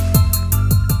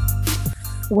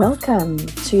Welcome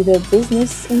to the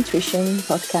Business Intuition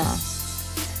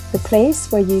Podcast, the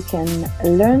place where you can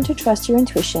learn to trust your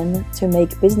intuition to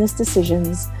make business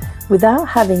decisions without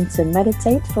having to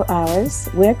meditate for hours,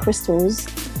 wear crystals,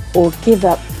 or give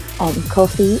up on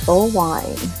coffee or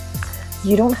wine.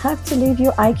 You don't have to leave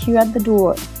your IQ at the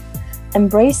door.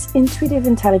 Embrace intuitive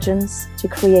intelligence to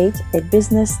create a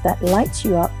business that lights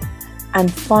you up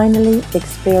and finally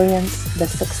experience the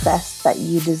success that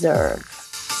you deserve.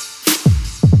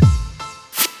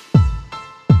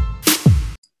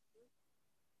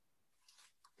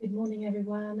 Good morning,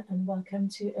 everyone, and welcome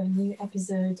to a new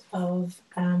episode of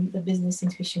the Business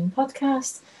Intuition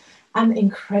Podcast. I'm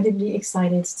incredibly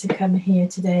excited to come here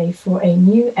today for a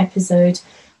new episode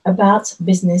about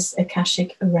Business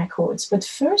Akashic Records. But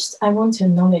first, I want to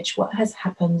acknowledge what has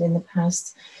happened in the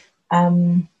past,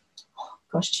 2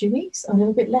 weeks, a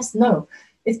little bit less. No,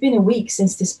 it's been a week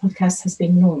since this podcast has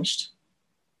been launched.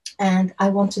 And I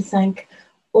want to thank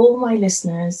all my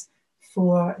listeners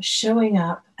for showing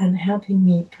up and helping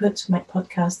me put my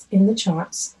podcast in the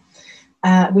charts.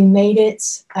 We made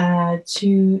it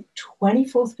to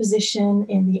 24th position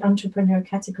in the entrepreneur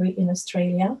category in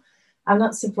Australia. I'm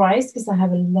not surprised because I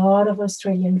have a lot of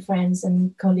Australian friends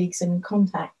and colleagues and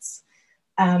contacts.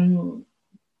 I'm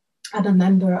a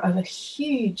member of a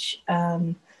huge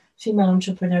female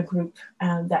entrepreneur group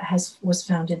that was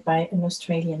founded by an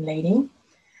Australian lady.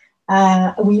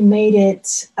 We made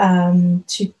it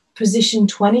to position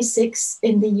 26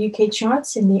 in the UK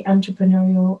charts in the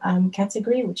entrepreneurial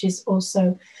category, which is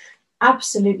also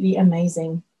absolutely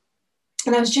amazing.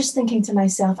 And I was just thinking to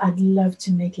myself, I'd love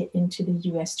to make it into the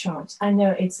US charts. I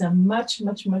know it's a much,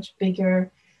 much, much bigger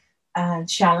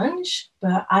challenge,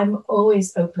 but I'm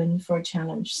always open for a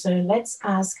challenge. So let's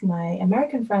ask my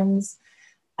American friends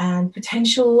and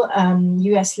potential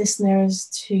US listeners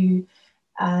to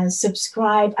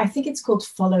subscribe. I think it's called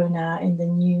follow now in the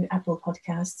new Apple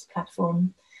Podcasts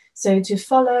platform. So to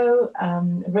follow,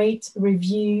 rate,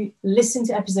 review, listen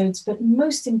to episodes, but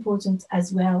most important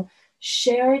as well,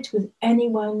 share it with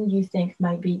anyone you think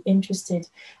might be interested.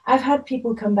 I've had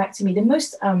people come back to me. The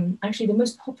most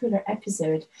popular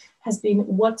episode has been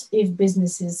What If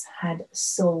Businesses Had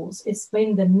Souls? It's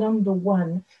been the number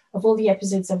one of all the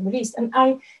episodes I've released. And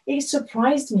it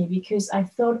surprised me because I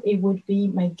thought it would be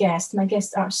my guest. My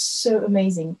guests are so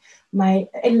amazing. My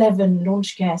 11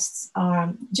 launch guests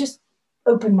are just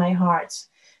open my heart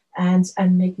and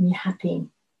make me happy.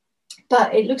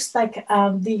 But it looks like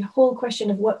the whole question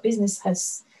of what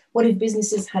if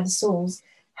businesses had souls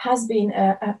has been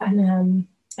an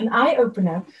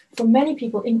eye-opener for many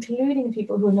people, including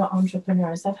people who are not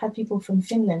entrepreneurs. I've had people from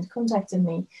Finland contacting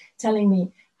me, telling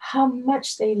me how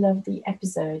much they love the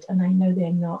episode, and I know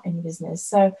they're not in business.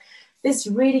 So this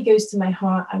really goes to my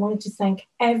heart. I wanted to thank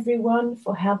everyone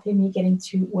for helping me getting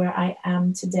to where I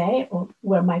am today, or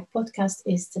where my podcast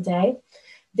is today.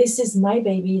 This is my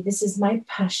baby. This is my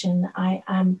passion. I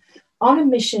am on a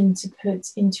mission to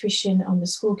put intuition on the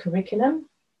school curriculum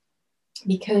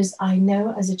because I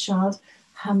know as a child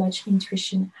how much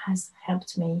intuition has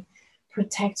helped me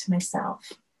protect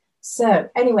myself. So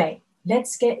anyway,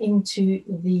 let's get into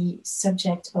the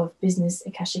subject of Business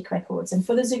Akashic Records. And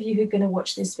for those of you who are going to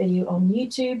watch this video on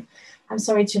YouTube, I'm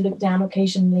sorry to look down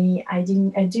occasionally. I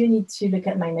do need to look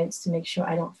at my notes to make sure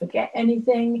I don't forget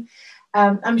anything.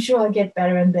 I'm sure I'll get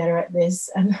better and better at this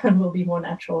and will be more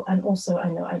natural. And also I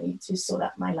know I need to sort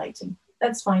out my lighting.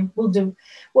 That's fine, we'll do.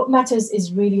 What matters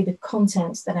is really the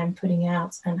content that I'm putting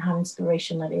out and how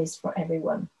inspirational it is for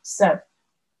everyone. So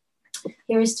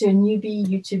here is to a newbie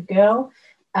YouTube girl.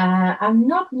 I'm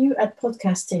not new at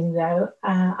podcasting though.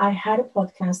 I had a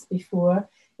podcast before.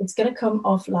 It's going to come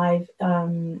off live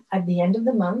at the end of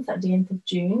the month, at the end of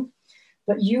June.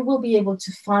 But you will be able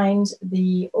to find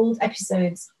the old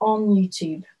episodes on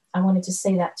YouTube. I wanted to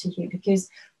say that to you because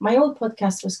my old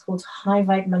podcast was called High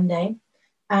Vibe Monday.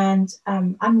 And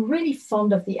I'm really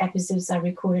fond of the episodes I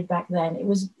recorded back then. It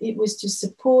was to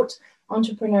support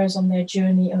entrepreneurs on their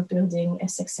journey of building a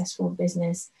successful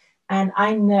business. And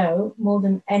I know more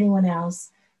than anyone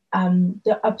else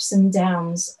the ups and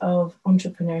downs of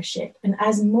entrepreneurship. And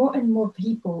as more and more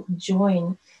people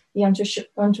join the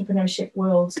entrepreneurship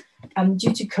world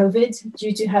due to COVID,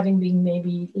 due to having been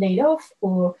maybe laid off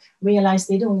or realize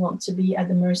they don't want to be at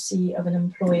the mercy of an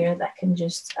employer that can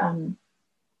just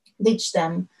ditch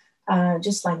them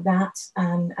just like that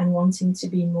and wanting to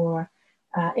be more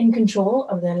in control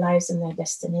of their lives and their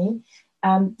destiny.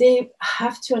 They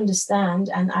have to understand,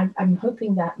 and I'm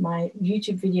hoping that my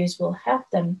YouTube videos will help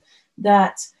them,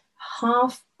 that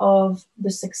half of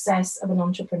the success of an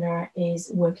entrepreneur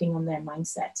is working on their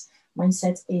mindset.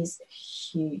 Mindset is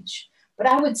huge. But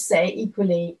I would say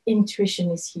equally, intuition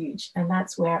is huge, and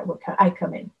that's where I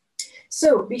come in.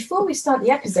 So before we start the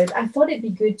episode, I thought it'd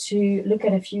be good to look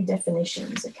at a few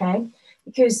definitions, okay?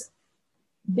 Because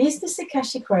business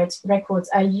Akashic records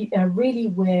are really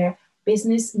where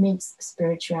business meets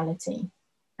spirituality,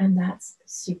 and that's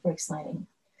super exciting.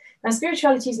 Now,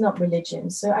 spirituality is not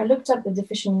religion, so I looked up the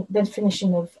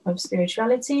definition of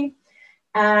spirituality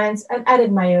and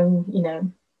added my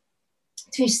own,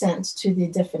 2 cents to the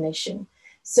definition.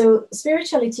 So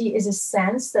spirituality is a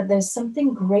sense that there's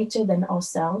something greater than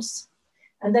ourselves,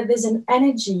 and that there's an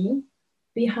energy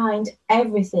behind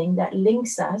everything that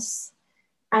links us,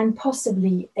 and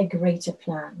possibly a greater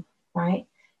plan, right?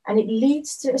 And it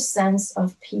leads to a sense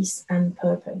of peace and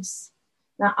purpose.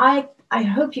 Now, I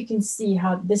hope you can see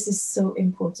how this is so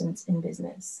important in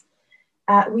business.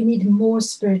 We need more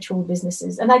spiritual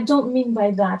businesses. And I don't mean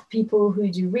by that people who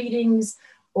do readings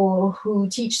or who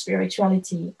teach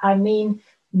spirituality. I mean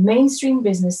mainstream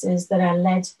businesses that are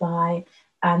led by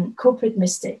corporate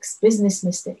mystics, business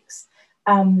mystics,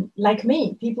 like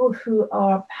me, people who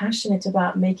are passionate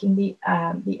about making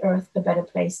the earth a better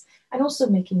place, and also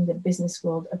making the business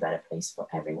world a better place for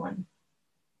everyone.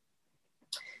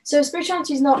 So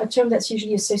spirituality is not a term that's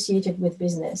usually associated with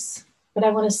business, but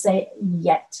I want to say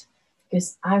yet,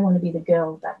 because I want to be the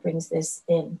girl that brings this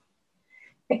in.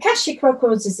 Akashic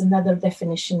records is another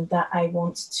definition that I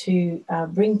want to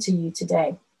bring to you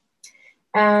today.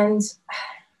 And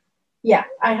yeah,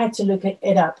 I had to look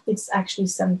it up. It's actually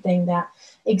something that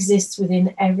exists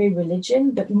within every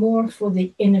religion, but more for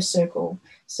the inner circle.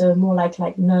 So more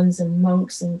like nuns and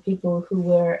monks and people who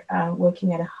were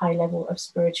working at a high level of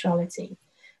spirituality,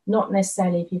 not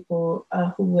necessarily people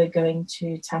who were going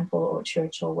to temple or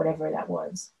church or whatever that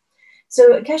was.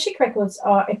 So Akashic records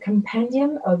are a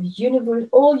compendium of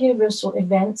all universal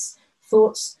events,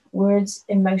 thoughts, words,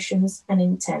 emotions, and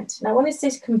intent. Now, when it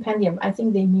says compendium, I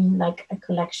think they mean like a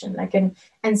collection, like an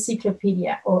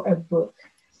encyclopedia or a book.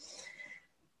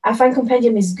 I find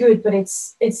compendium is good, but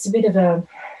it's a bit of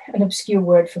an obscure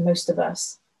word for most of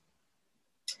us.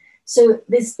 So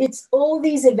it's all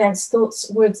these events,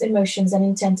 thoughts, words, emotions, and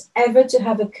intent ever to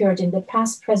have occurred in the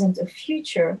past, present, or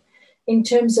future, in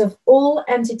terms of all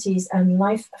entities and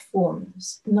life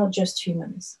forms, not just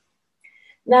humans.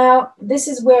 Now, this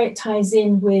is where it ties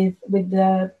in with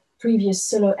the previous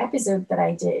solo episode that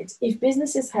I did. If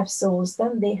businesses have souls,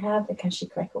 then they have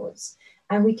Akashic records.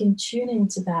 And we can tune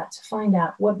into that to find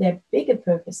out what their bigger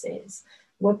purpose is,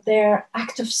 what their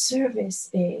act of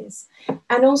service is,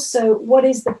 and also what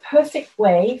is the perfect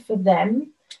way for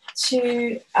them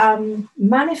to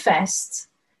manifest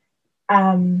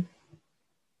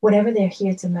whatever they're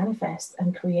here to manifest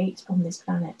and create on this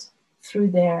planet through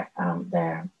their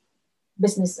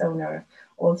business owner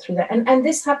or through that. And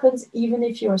this happens even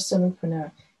if you're a solopreneur.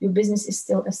 Your business is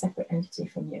still a separate entity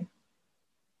from you.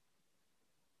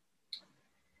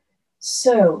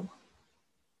 So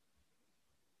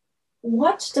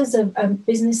what does a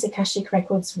business Akashic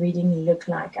records reading look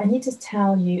like? I need to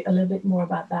tell you a little bit more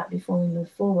about that before we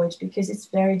move forward, because it's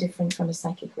very different from a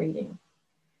psychic reading.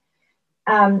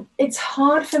 It's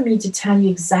hard for me to tell you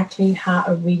exactly how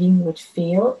a reading would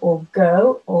feel or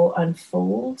go or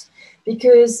unfold,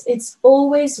 because it's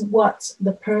always what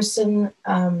the person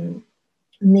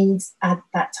needs at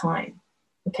that time.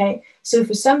 Okay, so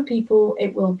for some people,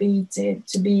 it will be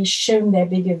to be shown their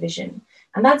bigger vision.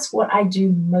 And that's what I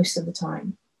do most of the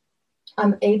time.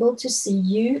 I'm able to see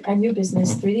you and your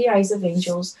business through the eyes of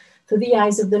angels, through the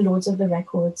eyes of the Lords of the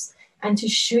Records, and to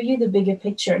show you the bigger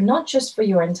picture, not just for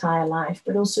your entire life,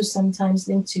 but also sometimes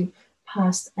linked to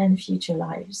past and future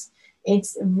lives.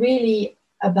 It's really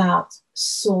about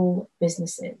soul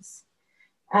businesses.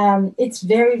 It's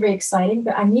very, very exciting,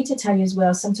 but I need to tell you as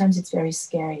well, sometimes it's very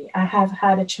scary. I have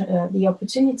had the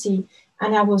opportunity,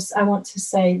 and I want to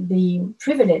say the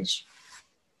privilege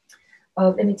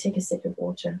of, let me take a sip of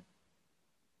water.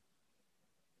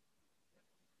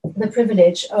 The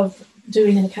privilege of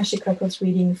doing an Akashic Records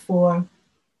reading for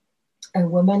a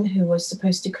woman who was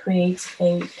supposed to create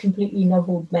a completely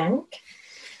noble bank,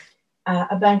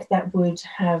 a bank that would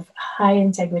have high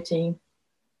integrity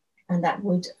and that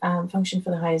would function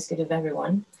for the highest good of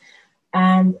everyone.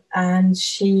 And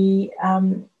she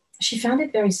found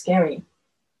it very scary,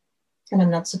 and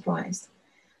I'm not surprised.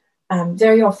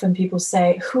 Very often people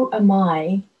say, who am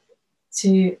I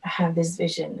to have this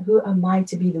vision? Who am I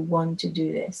to be the one to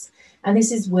do this? And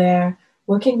this is where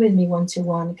working with me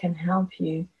one-to-one can help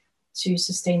you to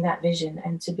sustain that vision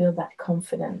and to build that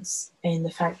confidence in the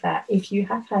fact that if you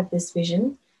have had this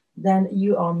vision, then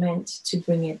you are meant to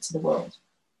bring it to the world.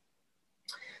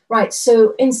 Right.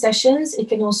 So in sessions, it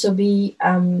can also be,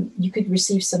 you could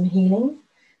receive some healing.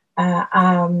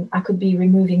 I could be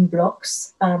removing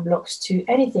blocks, blocks to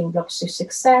anything, blocks to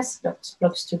success,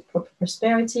 blocks to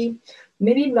prosperity,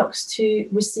 maybe blocks to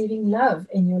receiving love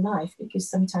in your life, because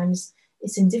sometimes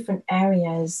it's in different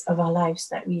areas of our lives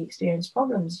that we experience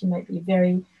problems. You might be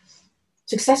very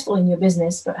successful in your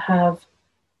business, but have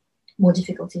more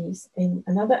difficulties in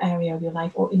another area of your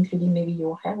life, or including maybe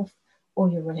your health or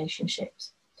your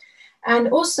relationships. And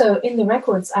also in the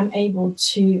records, I'm able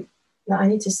to, now I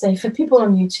need to say for people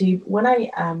on YouTube, when I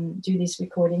do these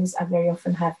recordings, I very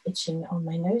often have itching on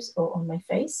my nose or on my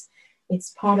face.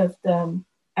 It's part of the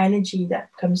energy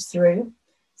that comes through.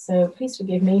 So please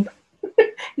forgive me.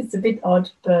 It's a bit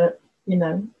odd, but you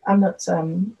know, I'm not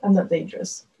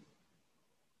dangerous.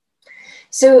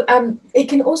 So it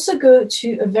can also go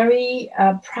to a very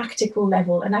practical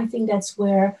level. And I think that's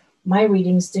where my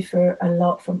readings differ a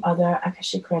lot from other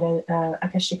Akashic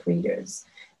readers,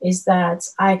 is that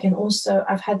I can also,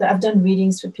 I've done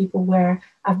readings for people where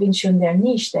I've been shown their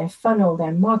niche, their funnel,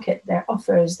 their market, their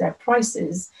offers, their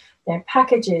prices, their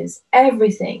packages,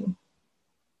 everything.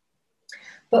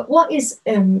 But what is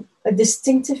a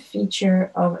distinctive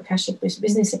feature of Akashic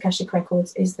Business Akashic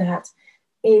Records is that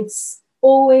it's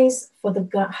always for the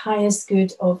highest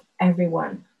good of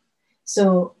everyone.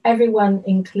 So everyone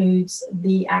includes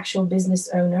the actual business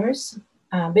owners.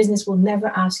 Business will never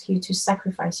ask you to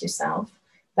sacrifice yourself.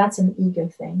 That's an ego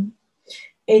thing.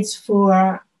 It's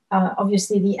for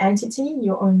obviously the entity,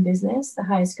 your own business, the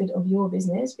highest good of your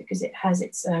business, because it has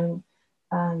its own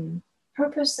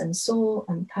purpose and soul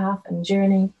and path and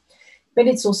journey. But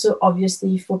it's also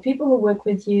obviously for people who work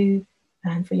with you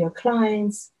and for your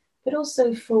clients, but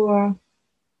also for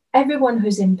everyone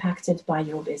who's impacted by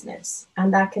your business.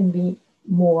 And that can be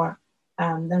more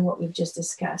than what we've just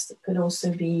discussed. It could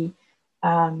also be,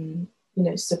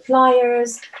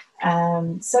 suppliers,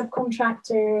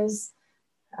 subcontractors,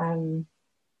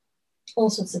 all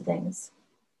sorts of things.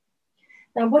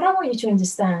 Now, what I want you to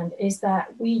understand is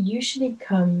that we usually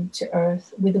come to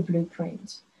Earth with a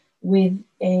blueprint, with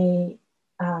a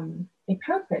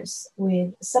purpose,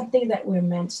 with something that we're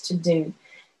meant to do.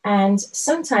 And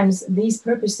sometimes these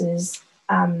purposes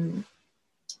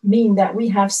mean that we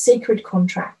have sacred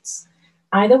contracts,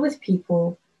 either with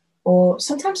people or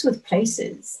sometimes with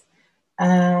places,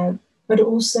 but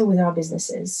also with our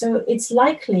businesses. So it's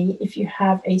likely if you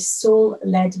have a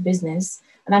soul-led business,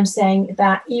 and I'm saying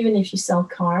that even if you sell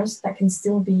cars, that can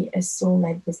still be a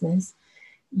soul-led business,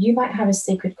 you might have a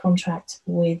sacred contract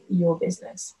with your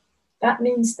business. That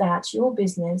means that your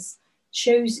business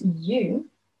chose you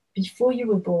before you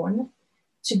were born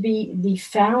to be the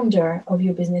founder of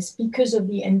your business because of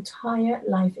the entire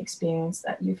life experience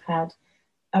that you've had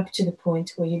up to the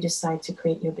point where you decide to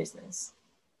create your business.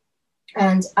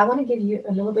 And I want to give you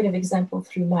a little bit of example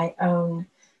through my own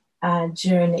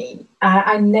journey.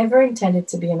 I never intended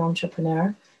to be an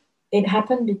entrepreneur. It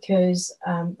happened because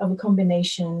of a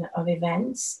combination of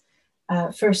events.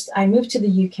 First, I moved to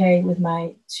the UK with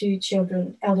my two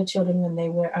children, elder children, when they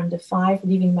were under 5,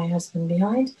 leaving my husband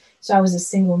behind. So I was a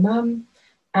single mom,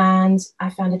 and I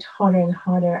found it harder and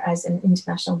harder as an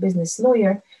international business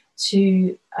lawyer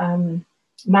to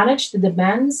manage the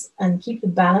demands and keep the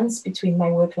balance between my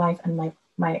work life and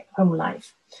my home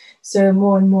life. So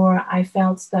more and more, I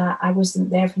felt that I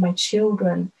wasn't there for my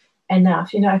children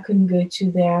enough. I couldn't go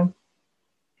to their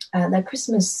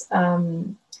Christmas,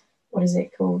 what is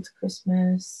it called?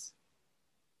 Christmas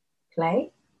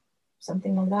play?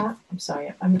 Something like that. I'm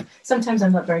sorry. Sometimes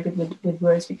I'm not very good with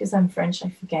words because I'm French. I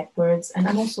forget words, and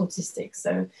I'm also autistic.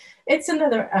 So it's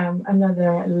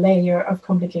another layer of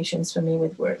complications for me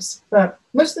with words. But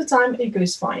most of the time, it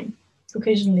goes fine.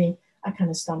 Occasionally, I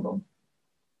kind of stumble.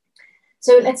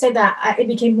 So let's say that it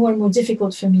became more and more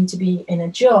difficult for me to be in a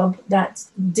job that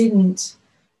didn't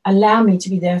allow me to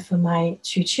be there for my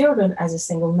 2 children as a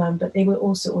single mom, but they were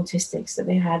also autistic, so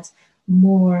they had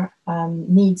more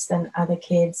needs than other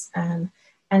kids.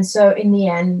 And so in the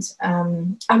end,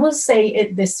 I will say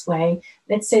it this way,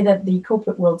 let's say that the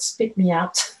corporate world spit me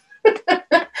out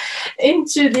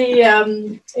into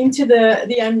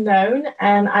the unknown,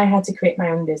 and I had to create my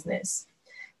own business.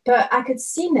 But I could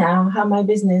see now how my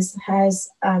business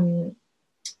has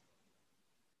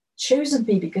chosen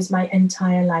me because my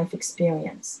entire life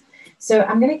experience. So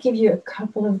I'm going to give you a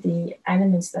couple of the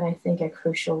elements that I think are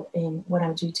crucial in what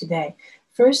I do today.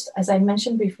 First, as I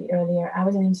mentioned briefly earlier, I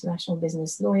was an international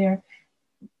business lawyer,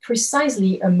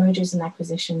 precisely a mergers and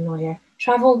acquisition lawyer,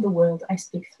 traveled the world. I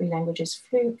speak 3 languages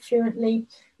fluently.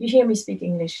 You hear me speak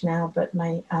English now, but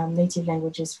my native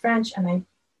language is French, and I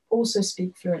also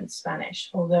speak fluent Spanish,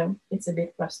 although it's a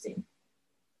bit rusty.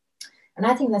 And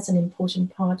I think that's an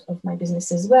important part of my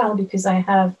business as well, because I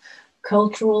have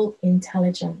cultural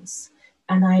intelligence.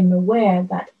 And I'm aware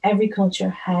that every culture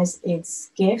has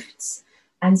its gifts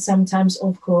and sometimes,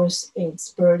 of course,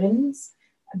 its burdens,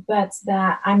 but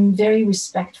that I'm very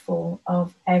respectful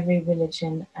of every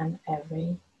religion and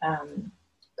every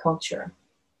culture,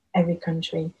 every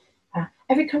country.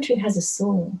 Every country has a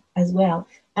soul as well.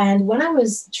 And when I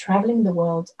was traveling the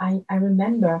world, I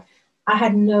remember I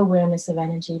had no awareness of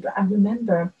energy, but I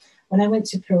remember when I went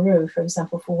to Peru, for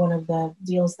example, for one of the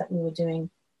deals that we were doing,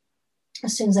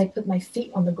 as soon as I put my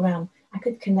feet on the ground, I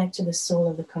could connect to the soul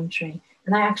of the country.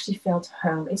 And I actually felt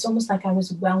home. It's almost like I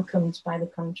was welcomed by the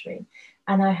country.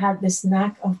 And I had this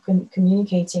knack of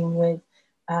communicating with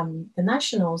the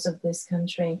nationals of this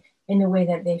country in a way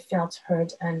that they felt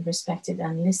heard and respected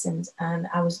and listened. And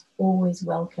I was always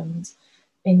welcomed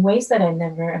in ways that I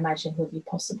never imagined would be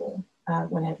possible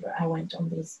whenever I went on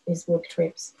these work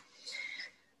trips.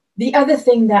 The other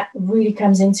thing that really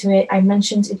comes into it, I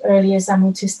mentioned it earlier, is I'm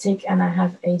autistic and I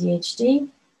have ADHD.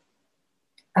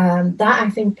 That I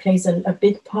think plays a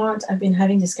big part. I've been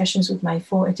having discussions with my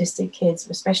 4 autistic kids,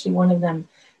 especially one of them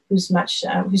who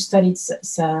studied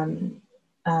some,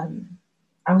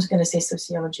 I was going to say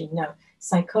sociology, no,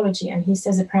 psychology. And he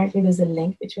says apparently there's a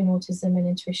link between autism and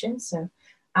intuition. So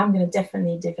I'm going to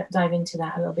definitely dive into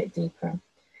that a little bit deeper.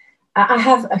 I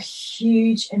have a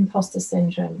huge imposter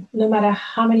syndrome. No matter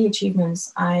how many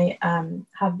achievements I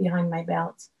have behind my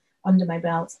belt, under my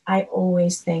belt, I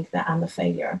always think that I'm a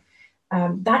failure.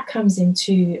 That comes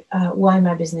into why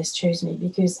my business chose me,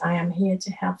 because I am here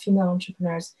to help female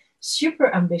entrepreneurs,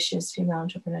 super ambitious female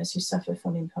entrepreneurs who suffer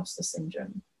from imposter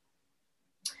syndrome.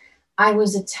 I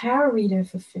was a tarot reader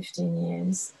for 15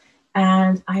 years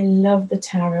and I love the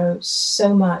tarot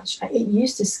so much. It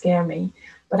used to scare me,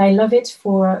 but I love it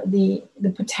for the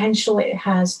potential it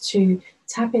has to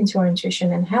tap into our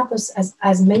intuition and help us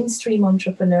as mainstream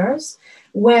entrepreneurs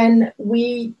when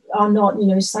we are not,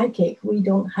 psychic. We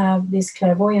don't have this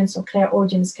clairvoyance or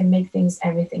clairaudience can make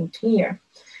everything clear.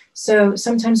 So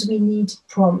sometimes we need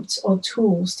prompts or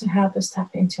tools to help us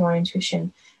tap into our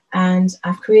intuition. And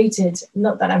I've created,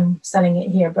 not that I'm selling it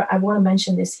here, but I want to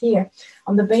mention this here.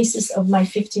 On the basis of my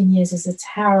 15 years as a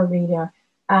tarot reader,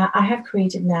 I have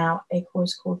created now a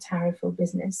course called Tarot for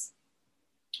Business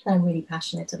that I'm really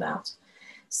passionate about.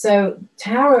 So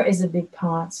tarot is a big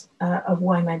part of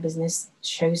why my business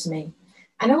chose me.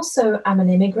 And also I'm an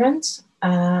immigrant,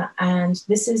 and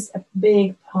this is a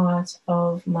big part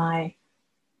of my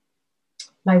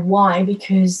why,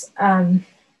 because I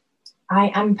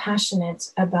am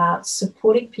passionate about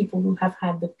supporting people who have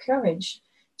had the courage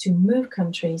to move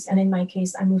countries. And in my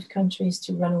case, I moved countries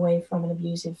to run away from an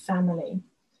abusive family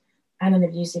and an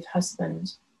abusive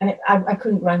husband. And I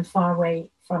couldn't run far away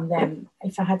from them.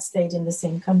 If I had stayed in the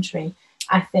same country,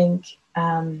 I think,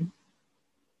 I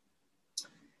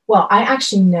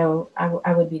actually know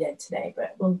I would be dead today,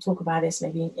 but we'll talk about this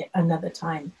maybe another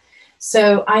time.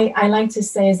 So I like to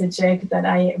say as a joke that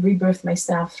I rebirthed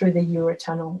myself through the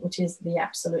Eurotunnel, which is the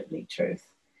absolutely truth.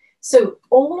 So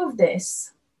all of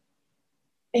this,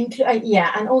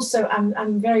 and also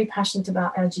I'm very passionate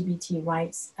about LGBT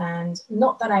rights, and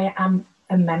not that I am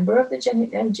a member of the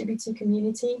LGBT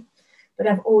community, but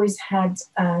I've always had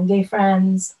gay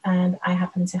friends, and I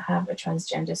happen to have a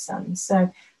transgender son.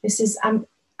 So this is,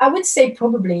 I would say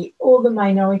probably all the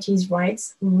minorities'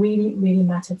 rights really, really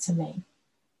matter to me.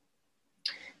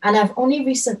 And I've only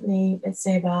recently, let's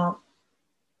say about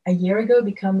a year ago,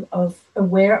 become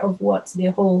aware of what the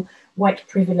whole white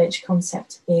privilege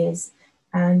concept is.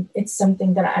 And it's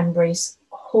something that I embrace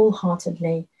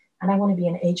wholeheartedly. And I want to be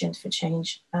an agent for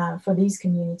change for these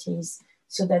communities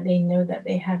so that they know that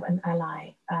they have an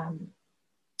ally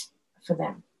for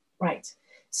them. Right.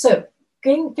 So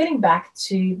getting back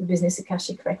to the Business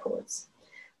Akashic Records,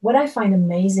 what I find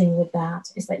amazing with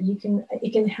that is that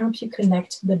it can help you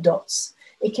connect the dots.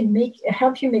 It can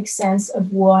help you make sense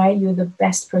of why you're the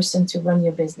best person to run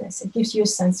your business. It gives you a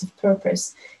sense of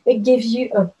purpose. It gives you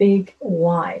a big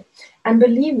why. And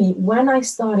believe me, when I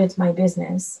started my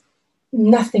business,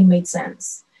 nothing made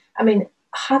sense. I mean,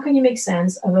 how can you make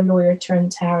sense of a lawyer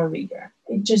turned tarot reader?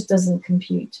 It just doesn't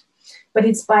compute. But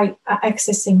it's by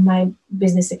accessing my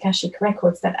Business Akashic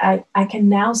Records that I can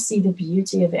now see the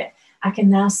beauty of it. I can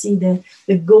now see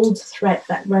the gold thread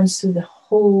that runs through the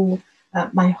whole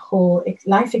my whole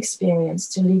life experience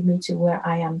to lead me to where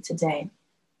I am today.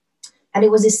 And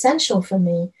it was essential for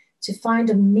me to find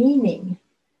a meaning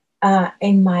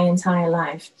in my entire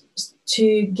life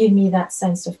to give me that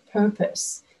sense of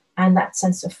purpose and that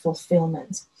sense of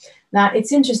fulfillment. Now,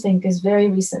 it's interesting because very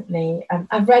recently,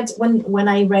 I've read, when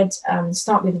I read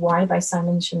Start With Why by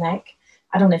Simon Sinek,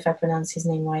 I don't know if I pronounce his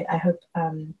name right. I hope,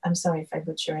 I'm sorry if I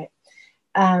butcher it.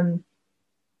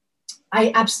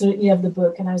 I absolutely love the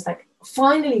book. And I was like,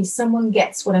 finally, someone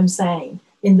gets what I'm saying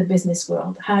in the business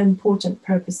world, how important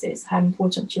purpose is, how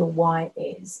important your why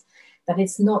is. That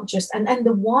it's not just, and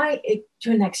the why, it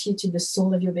connects you to the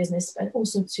soul of your business, but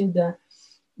also to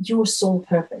your soul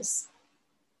purpose.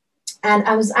 And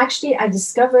I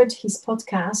discovered his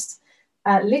podcast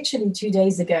literally 2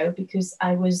 days ago, because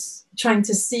I was trying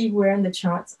to see where in the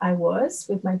charts I was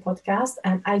with my podcast,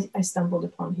 and I stumbled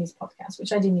upon his podcast,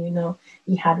 which I didn't even know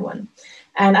he had one.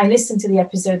 And I listened to the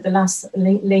episode, the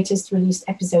latest released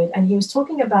episode, and he was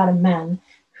talking about a man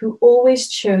who always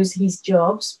chose his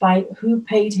jobs by who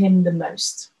paid him the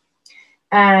most.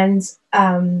 And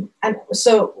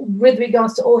so with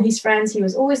regards to all his friends, he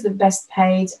was always the best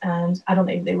paid, and I don't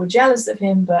know if they were jealous of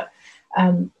him, but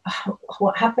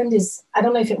what happened is, I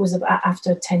don't know if it was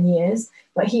after 10 years,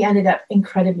 but he ended up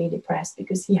incredibly depressed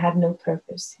because he had no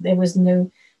purpose. There was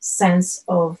no sense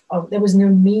of there was no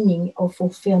meaning or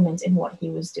fulfillment in what he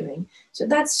was doing. So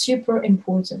that's super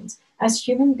important. As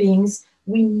human beings,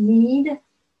 we need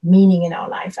meaning in our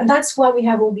life. And that's why we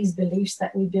have all these beliefs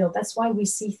that we build. That's why we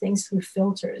see things through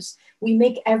filters. We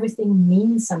make everything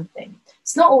mean something.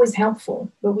 It's not always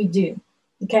helpful, but we do.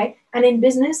 Okay. And in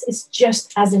business, it's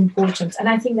just as important. And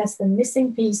I think that's the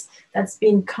missing piece that's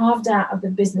been carved out of the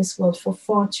business world for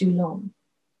far too long.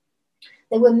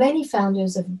 There were many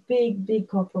founders of big, big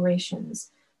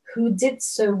corporations who did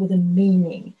so with a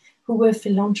meaning, who were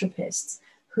philanthropists,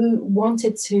 who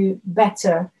wanted to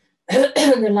better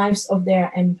the lives of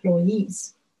their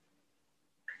employees.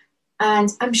 And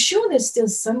I'm sure there's still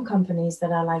some companies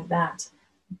that are like that,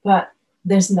 but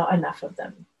there's not enough of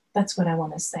them. That's what I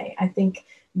want to say. I think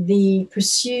the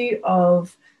pursuit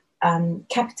of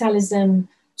capitalism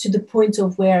to the point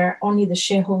of where only the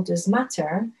shareholders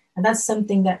matter, and that's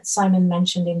something that Simon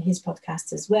mentioned in his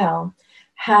podcast as well,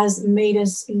 has made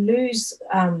us lose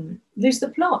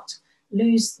the plot,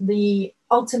 lose the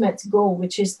ultimate goal,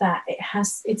 which is that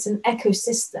it's an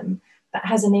ecosystem that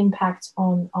has an impact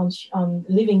on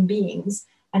living beings,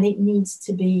 and it needs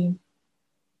to be,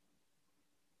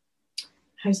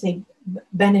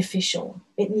 beneficial.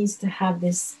 It needs to have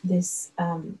this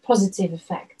positive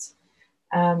effect.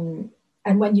 And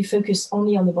when you focus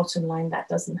only on the bottom line, that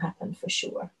doesn't happen for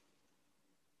sure.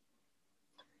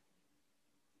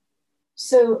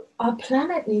 So our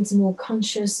planet needs more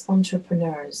conscious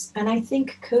entrepreneurs. And I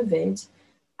think COVID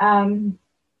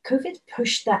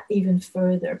pushed that even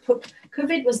further.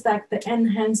 COVID was like the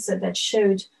enhancer that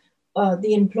showed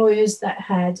the employers that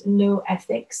had no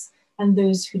ethics and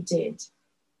those who did.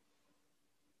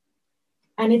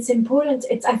 And it's important.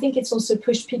 I think it's also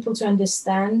pushed people to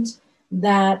understand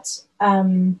that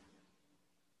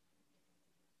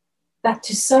that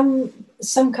to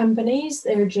some companies,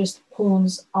 they're just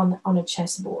pawns on a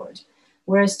chessboard,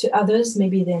 whereas to others,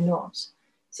 maybe they're not.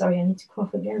 Sorry, I need to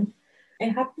cough again.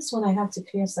 It happens when I have to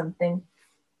clear something,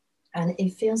 and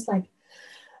it feels like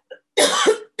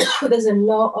there's a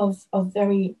lot of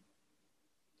very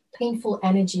painful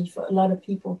energy for a lot of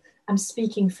people. I'm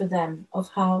speaking for them, of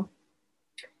how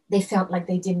they felt like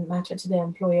they didn't matter to their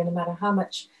employer, no matter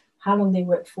how long they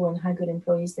worked for and how good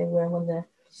employees they were. When the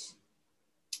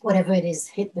whatever it is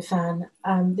hit the fan,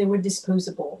 they were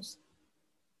disposables.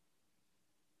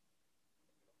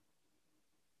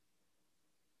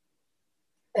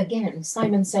 Again,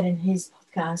 Simon said in his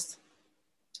podcast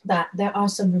that there are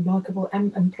some remarkable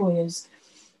employers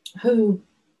who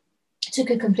took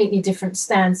a completely different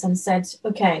stance and said,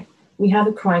 okay, we have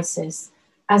a crisis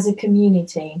as a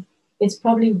community. It's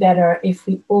probably better if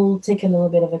we all take a little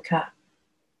bit of a cut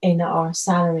in our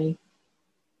salary.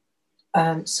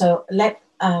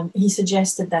 He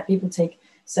suggested that people take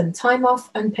some time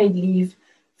off, unpaid leave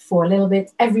for a little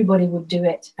bit. Everybody would do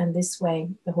it. And this way,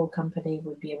 the whole company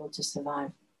would be able to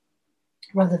survive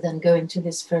rather than go into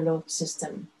this furlough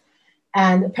system.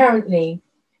 And apparently,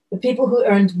 the people who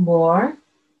earned more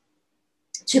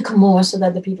took more so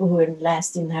that the people who earned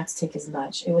less didn't have to take as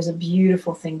much. It was a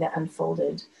beautiful thing that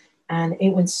unfolded, and it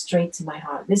went straight to my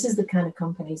heart. This is the kind of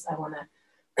companies I want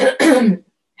to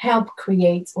help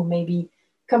create, or maybe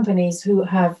companies who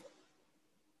have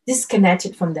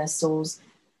disconnected from their souls,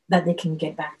 that they can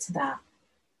get back to that.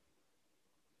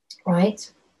 Right?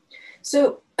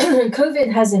 So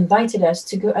COVID has invited us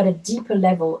to go at a deeper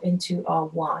level into our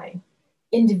why,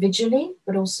 individually,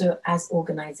 but also as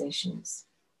organizations.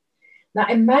 Now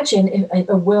imagine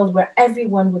a world where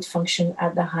everyone would function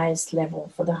at the highest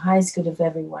level for the highest good of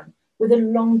everyone, with a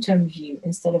long-term view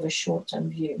instead of a short-term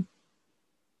view.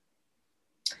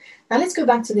 Now let's go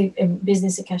back to the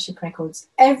Business Akashic Records.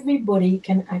 Everybody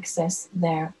can access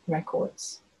their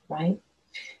records, right?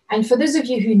 And for those of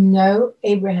you who know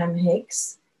Abraham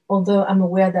Hicks, although I'm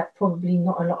aware that probably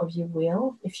not a lot of you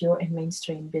will if you're in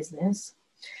mainstream business,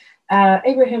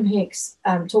 Abraham Hicks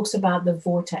talks about the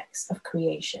vortex of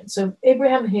creation. So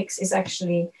Abraham Hicks is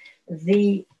actually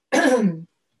the,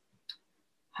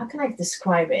 how can I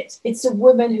describe it? It's a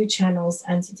woman who channels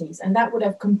entities, and that would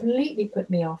have completely put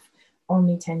me off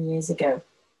only 10 years ago.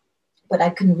 But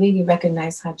I can really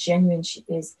recognize how genuine she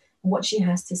is. What she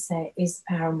has to say is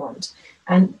paramount.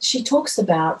 And she talks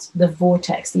about the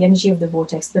vortex, the energy of the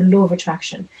vortex, the law of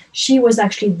attraction. She was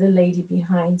actually the lady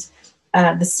behind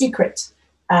The Secret.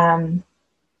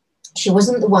 She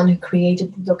wasn't the one who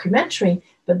created the documentary,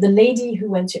 but the lady who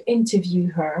went to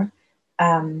interview her,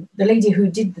 the lady who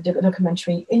did the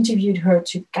documentary interviewed her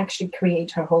to actually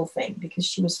create her whole thing because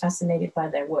she was fascinated by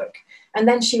their work. And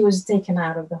then she was taken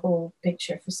out of the whole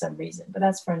picture for some reason, but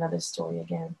that's for another story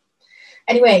again.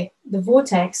 Anyway, the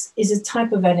vortex is a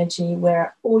type of energy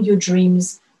where all your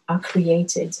dreams are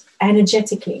created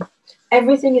energetically.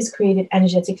 Everything is created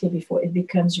energetically before it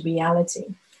becomes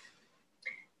reality.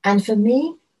 And for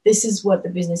me, this is what the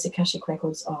Business Akashic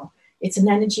Records are. It's an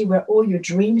energy where all your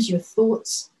dreams, your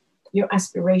thoughts, your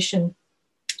aspiration,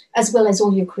 as well as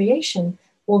all your creation,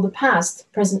 all the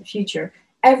past, present, future,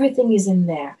 everything is in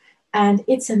there. And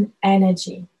it's an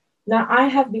energy. Now, I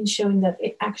have been showing that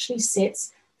it actually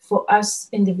sits for us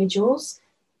individuals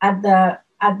at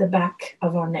the back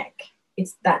of our neck.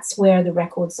 That's where the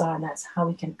records are, and that's how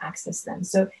we can access them.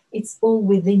 So it's all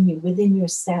within you, within your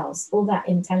cells. All that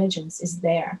intelligence is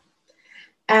there.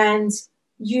 And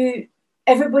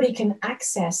everybody can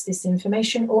access this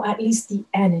information, or at least the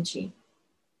energy,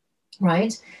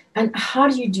 right? And how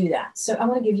do you do that? So I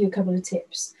want to give you a couple of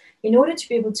tips. In order to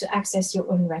be able to access your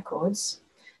own records,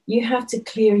 you have to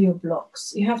clear your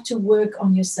blocks. You have to work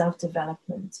on your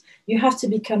self-development. You have to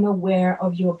become aware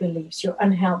of your beliefs, your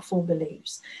unhelpful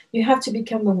beliefs. You have to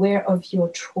become aware of your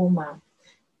trauma.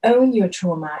 Own your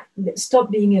trauma.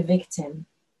 Stop being a victim.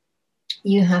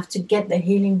 You have to get the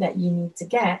healing that you need to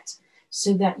get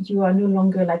so that you are no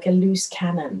longer like a loose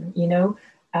cannon,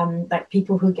 like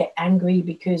people who get angry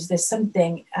because there's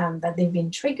something that they've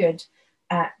been triggered,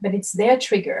 but it's their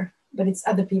trigger, but it's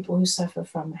other people who suffer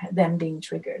from them being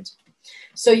triggered.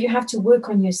 So you have to work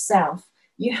on yourself.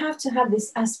 You have to have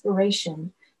this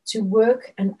aspiration to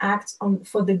work and act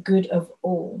for the good of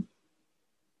all,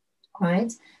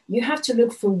 right? You have to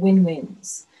look for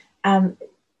win-wins.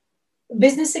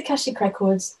 Business Akashic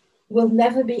Records will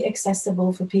never be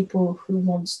accessible for people who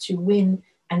want to win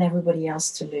and everybody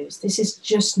else to lose. This is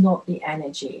just not the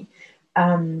energy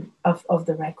of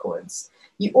the records.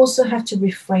 You also have to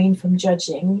refrain from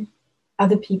judging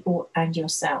other people and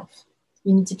yourself.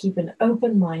 You need to keep an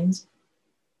open mind.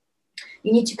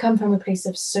 You need to come from a place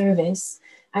of service,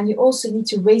 and you also need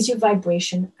to raise your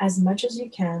vibration as much as you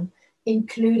can,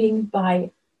 including by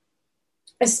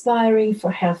aspiring for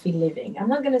healthy living. I'm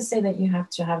not going to say that you have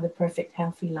to have the perfect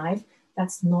healthy life.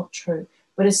 That's not true.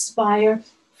 But aspire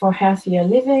for healthier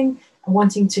living,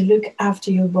 wanting to look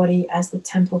after your body as the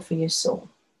temple for your soul.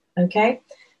 Okay?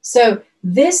 So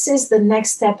this is the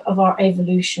next step of our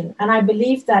evolution. And I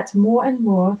believe that more and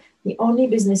more, the only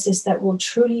businesses that will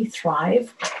truly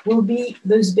thrive will be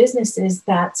those businesses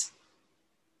that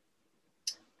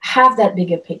have that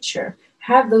bigger picture,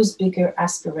 have those bigger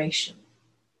aspirations.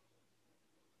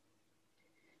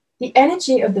 The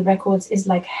energy of the records is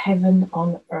like heaven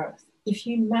on earth. If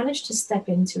you manage to step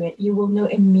into it, you will know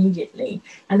immediately.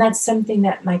 And that's something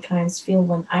that my clients feel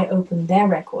when I open their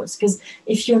records. Because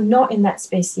if you're not in that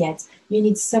space yet, you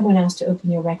need someone else to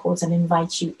open your records and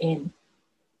invite you in.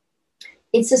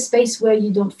 It's a space where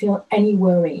you don't feel any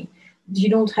worry.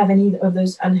 You don't have any of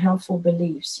those unhelpful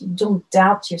beliefs. You don't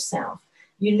doubt yourself.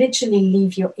 You literally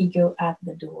leave your ego at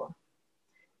the door.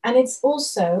 And it's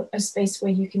also a space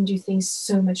where you can do things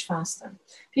so much faster.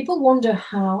 People wonder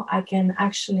how I can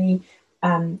actually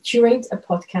curate a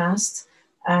podcast,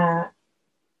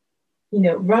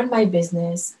 run my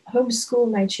business,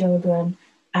 homeschool my children,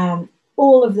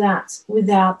 all of that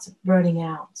without burning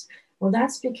out. Well,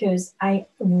 that's because I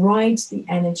ride the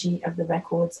energy of the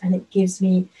records, and it gives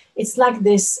me, it's like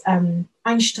this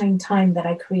Einstein time that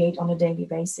I create on a daily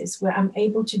basis, where I'm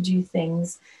able to do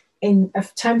things in a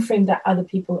time frame that other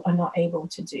people are not able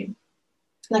to do.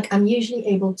 Like, I'm usually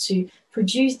able to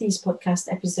produce these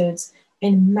podcast episodes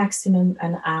in maximum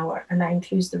an hour, and that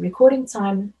includes the recording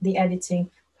time, the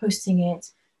editing, posting it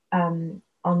on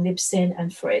Libsyn,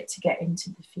 and for it to get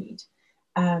into the feed.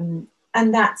 And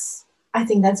I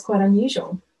think that's quite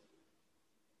unusual.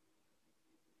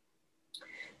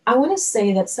 I want to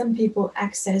say that some people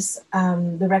access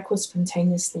the record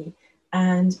spontaneously.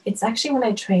 And it's actually when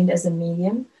I trained as a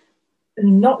medium,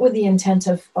 not with the intent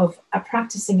of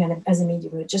practicing as a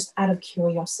medium, but just out of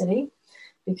curiosity,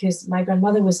 because my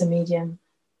grandmother was a medium.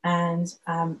 And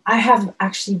I have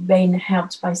actually been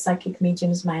helped by psychic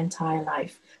mediums my entire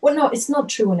life. Well, no, it's not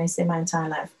true when I say my entire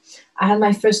life. I had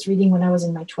my first reading when I was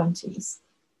in my 20s.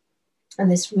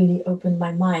 And this really opened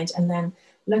my mind. And then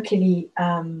luckily,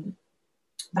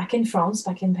 back in France,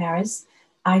 back in Paris,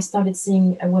 I started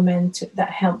seeing a woman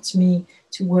that helped me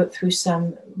to work through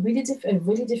some really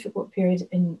difficult period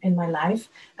in my life.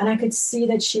 And I could see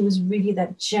that she was really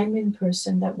that genuine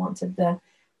person that wanted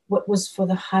what was for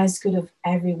the highest good of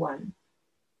everyone.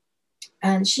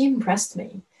 And she impressed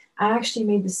me. I actually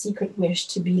made the secret wish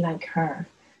to be like her.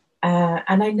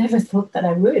 And I never thought that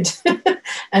I would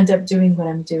end up doing what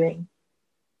I'm doing.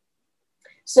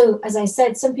 So as I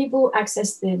said, some people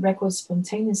access the records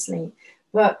spontaneously,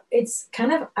 but it's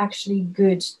kind of actually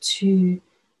good to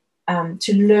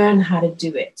learn how to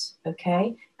do it,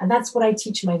 okay? And that's what I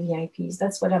teach my VIPs.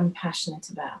 That's what I'm passionate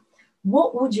about.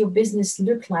 What would your business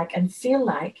look like and feel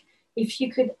like if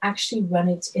you could actually run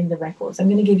it in the records? I'm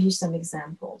going to give you some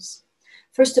examples.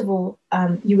 First of all,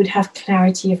 you would have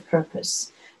clarity of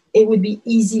purpose. It would be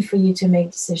easy for you to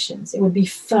make decisions. It would be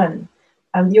fun.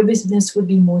 Your business would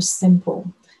be more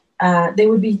simple. There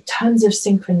would be tons of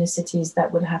synchronicities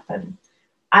that would happen.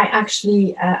 I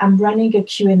actually, I'm running a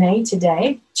Q&A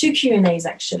today, 2 Q&As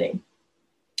actually,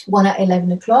 one at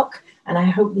 11 o'clock, and I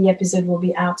hope the episode will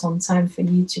be out on time for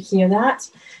you to hear that,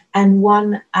 and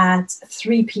one at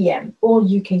 3 p.m., all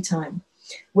UK time,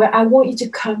 where I want you to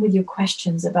come with your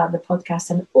questions about the podcast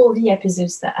and all the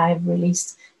episodes that I've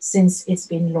released since it's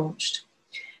been launched.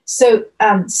 So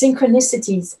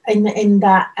synchronicities in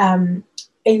that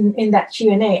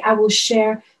Q&A, I will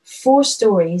share 4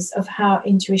 stories of how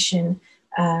intuition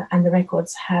and the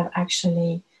records have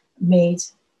actually made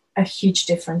a huge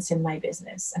difference in my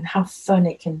business and how fun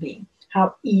it can be,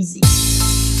 how easy.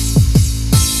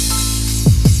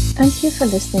 Thank you for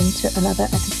listening to another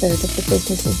episode of the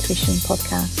Business Intuition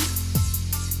Podcast.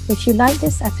 If you like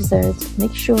this episode,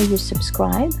 make sure you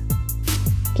subscribe,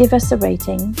 give us a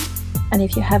rating, and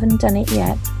if you haven't done it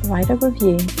yet, write a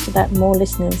review so that more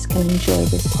listeners can enjoy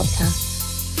this podcast.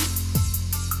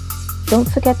 Don't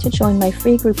forget to join my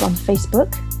free group on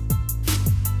Facebook,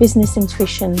 Business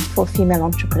Intuition for Female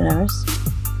Entrepreneurs.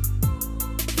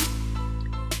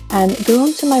 And go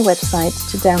onto my website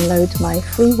to download my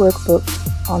free workbook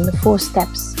on the 4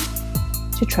 steps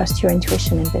to trust your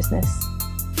intuition in business.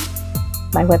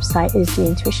 My website is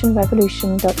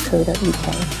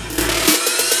theintuitionrevolution.co.uk.